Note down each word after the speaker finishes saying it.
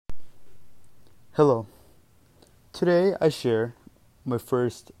Hello. Today I share my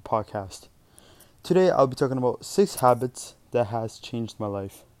first podcast. Today I'll be talking about 6 habits that has changed my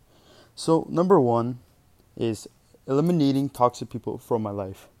life. So, number 1 is eliminating toxic people from my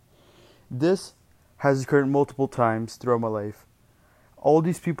life. This has occurred multiple times throughout my life. All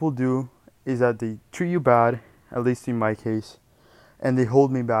these people do is that they treat you bad, at least in my case, and they hold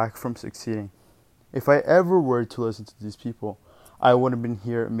me back from succeeding. If I ever were to listen to these people, I wouldn't have been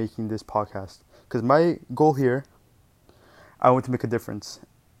here making this podcast. Because my goal here, I want to make a difference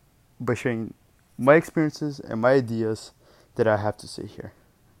by sharing my experiences and my ideas that I have to say here.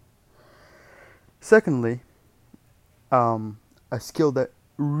 Secondly, a skill that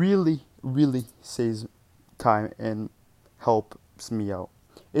really saves time and helps me out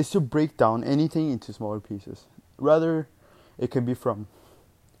is to break down anything into smaller pieces. Rather, it can be from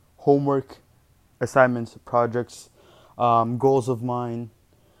homework, assignments, projects, goals of mine.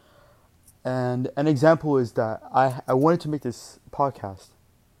 And an example is that I wanted to make this podcast.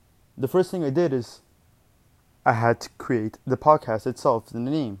 The first thing I did is I had to create the podcast itself, the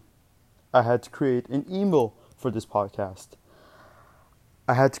name. I had to create an email for this podcast.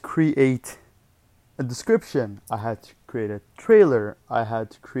 I had to create a description. I had to create a trailer. I had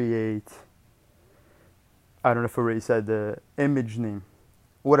to create, I don't know if I already said the image name.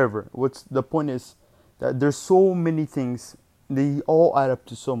 Whatever. The point is that there's so many things. They all add up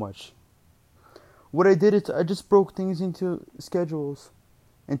to so much. What I did is I just broke things into schedules,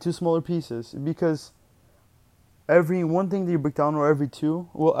 into smaller pieces, because every one thing that you break down or every two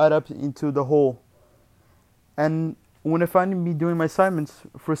will add up into the whole. And when I find me doing my assignments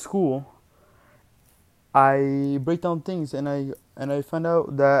for school, I break down things and I find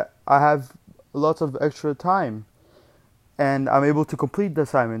out that I have lots of extra time, and I'm able to complete the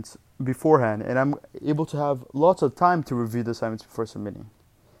assignments beforehand, and I'm able to have lots of time to review the assignments before submitting.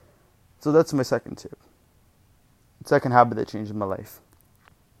 So that's my second tip. Second habit that changed my life.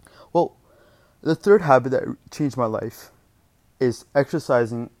 Well, the third habit that changed my life is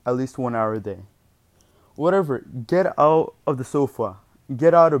exercising at least 1 hour a day. Whatever, get out of the sofa.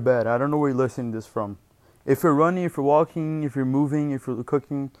 Get out of bed. I don't know where you're listening to this from. If you're running, if you're walking, if you're moving, if you're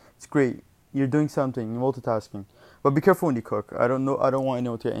cooking, it's great. You're doing something, you're multitasking. But be careful when you cook. I don't want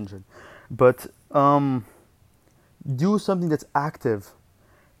anyone to get injured. But do something that's active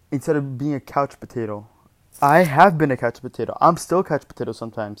instead of being a couch potato. I have been a couch potato. I'm still a couch potato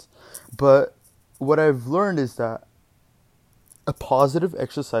sometimes. But what I've learned is that a positive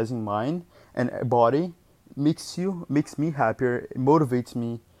exercising mind and body makes me happier, it motivates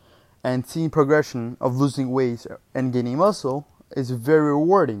me, and seeing progression of losing weight and gaining muscle is very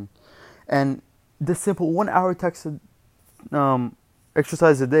rewarding. And this simple 1 hour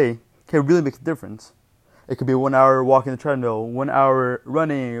exercise a day can really make a difference. It could be 1 hour walking the treadmill, 1 hour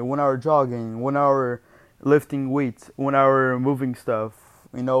running, 1 hour jogging, 1 hour lifting weights, 1 hour moving stuff,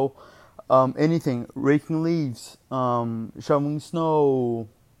 anything, raking leaves, shoveling snow,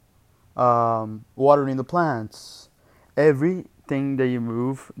 watering the plants. Everything that you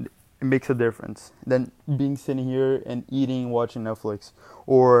move, it makes a difference. Then being sitting here and eating, watching Netflix,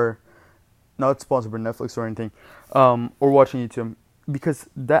 or not sponsored by Netflix or anything, or watching YouTube, because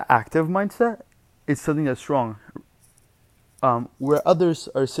that active mindset is something that's strong. Where others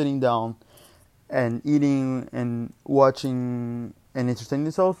are sitting down and eating and watching and entertaining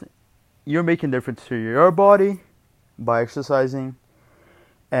themselves, you're making a difference to your body by exercising.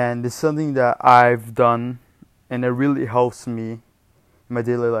 And it's something that I've done, and it really helps me in my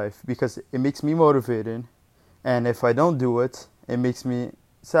daily life because it makes me motivated. And if I don't do it, it makes me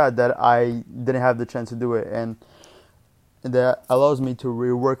sad that I didn't have the chance to do it. And that allows me to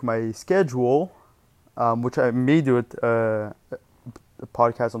rework my schedule, which I may do it, a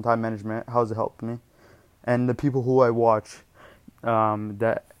podcast on time management. How's it helped me? And the people who I watch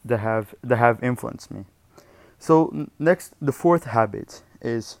that have influenced me. So next, the fourth habit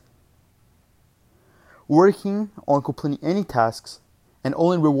is working on completing any tasks and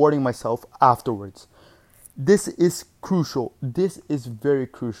only rewarding myself afterwards. This is crucial. This is very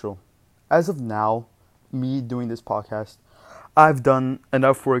crucial. As of now, me doing this podcast, I've done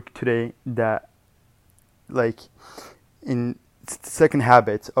enough work today that, in second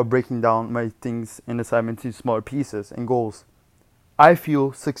habit of breaking down my things and assignments into smaller pieces and goals, I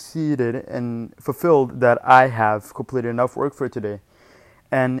feel succeeded and fulfilled that I have completed enough work for today.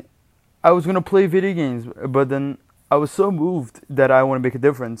 And I was going to play video games, but then I was so moved that I want to make a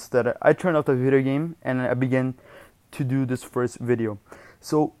difference that I turned off the video game and I began to do this first video.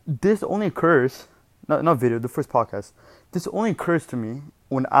 So this only occurs, not video, the first podcast. This only occurs to me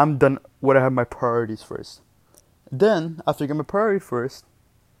when I'm done, when I have my priorities first. Then, after I get my priority first,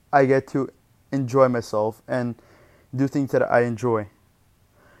 I get to enjoy myself and do things that I enjoy.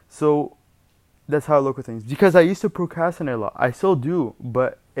 So that's how I look at things. Because I used to procrastinate a lot. I still do,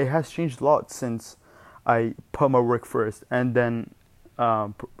 but it has changed a lot since I put my work first, and then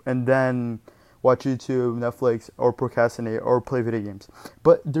watch YouTube, Netflix, or procrastinate, or play video games.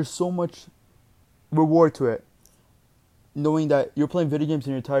 But there's so much reward to it. Knowing that you're playing video games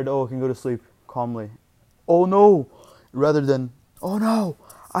and you're tired, oh, I can go to sleep calmly. Oh no! Rather than, oh no,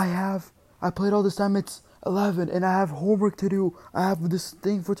 I played all this time, it's 11, and I have homework to do. I have this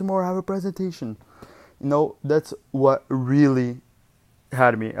thing for tomorrow, I have a presentation. That's what really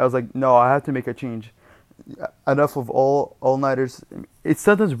had me. I was like, no, I have to make a change. Enough of all-nighters. It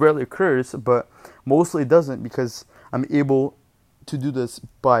sometimes rarely occurs, but mostly it doesn't, because I'm able to do this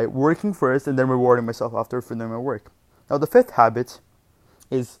by working first and then rewarding myself after for doing my work. Now, the fifth habit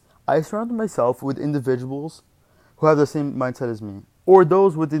is I surround myself with individuals who have the same mindset as me, or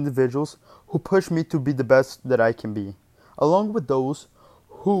those with individuals who push me to be the best that I can be, along with those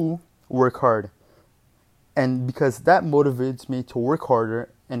who work hard. And because that motivates me to work harder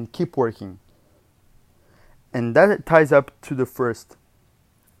and keep working. And that ties up to the first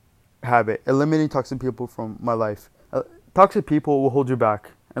habit, eliminating toxic people from my life. Toxic people will hold you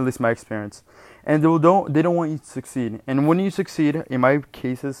back, at least my experience. And they don't want you to succeed. And when you succeed, in my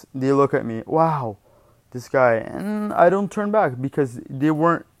cases, they look at me, wow, this guy. And I don't turn back because they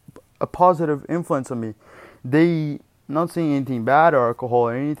weren't a positive influence on me. They, not saying anything bad or alcohol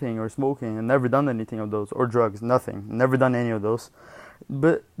or anything or smoking, and never done anything of those, or drugs, nothing, never done any of those.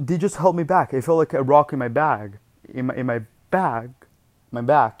 But they just held me back. It felt like a rock in my back.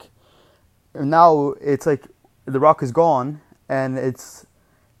 And now it's like the rock is gone and it's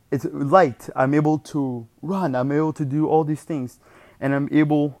light. I'm able to run. I'm able to do all these things, and I'm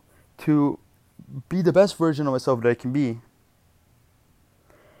able to be the best version of myself that I can be.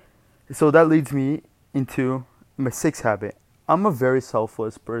 So that leads me into my sixth habit. I'm a very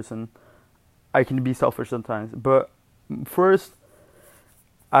selfless person. I can be selfish sometimes, but first,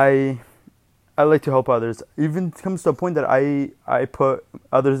 I like to help others. Even it comes to a point that I put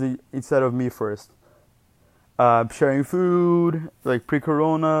others instead of me first. Sharing food, like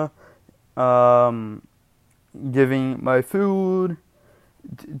pre-corona, giving my food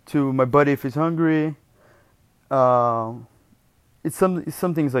to my buddy if he's hungry. It's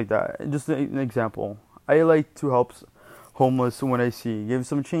some things like that. Just an example. I like to help homeless when I see, give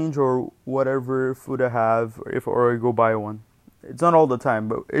some change or whatever food I have, or I go buy one. It's not all the time,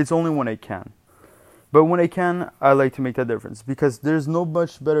 but it's only when I can. But when I can, I like to make that difference, because there's no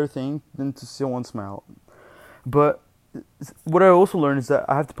much better thing than to see someone smile. But what I also learned is that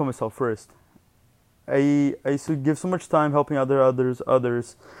I have to put myself first. I used to give so much time helping others,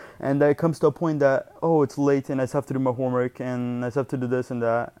 and it comes to a point that, oh, it's late and I just have to do my homework and I just have to do this and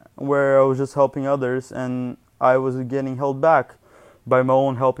that, where I was just helping others and I was getting held back by my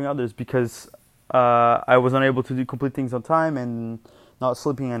own helping others because I was unable to do complete things on time and not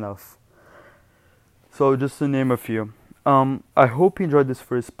sleeping enough. So just to name a few. I hope you enjoyed this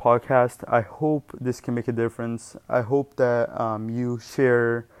first podcast. I hope this can make a difference. I hope that you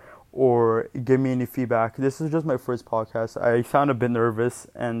share or give me any feedback. This is just my first podcast. I sound a bit nervous,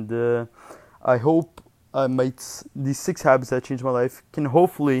 and I hope these 6 habits that changed my life can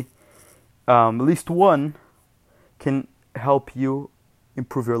hopefully, at least one, can help you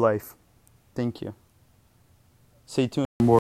improve your life. Thank you. Stay tuned.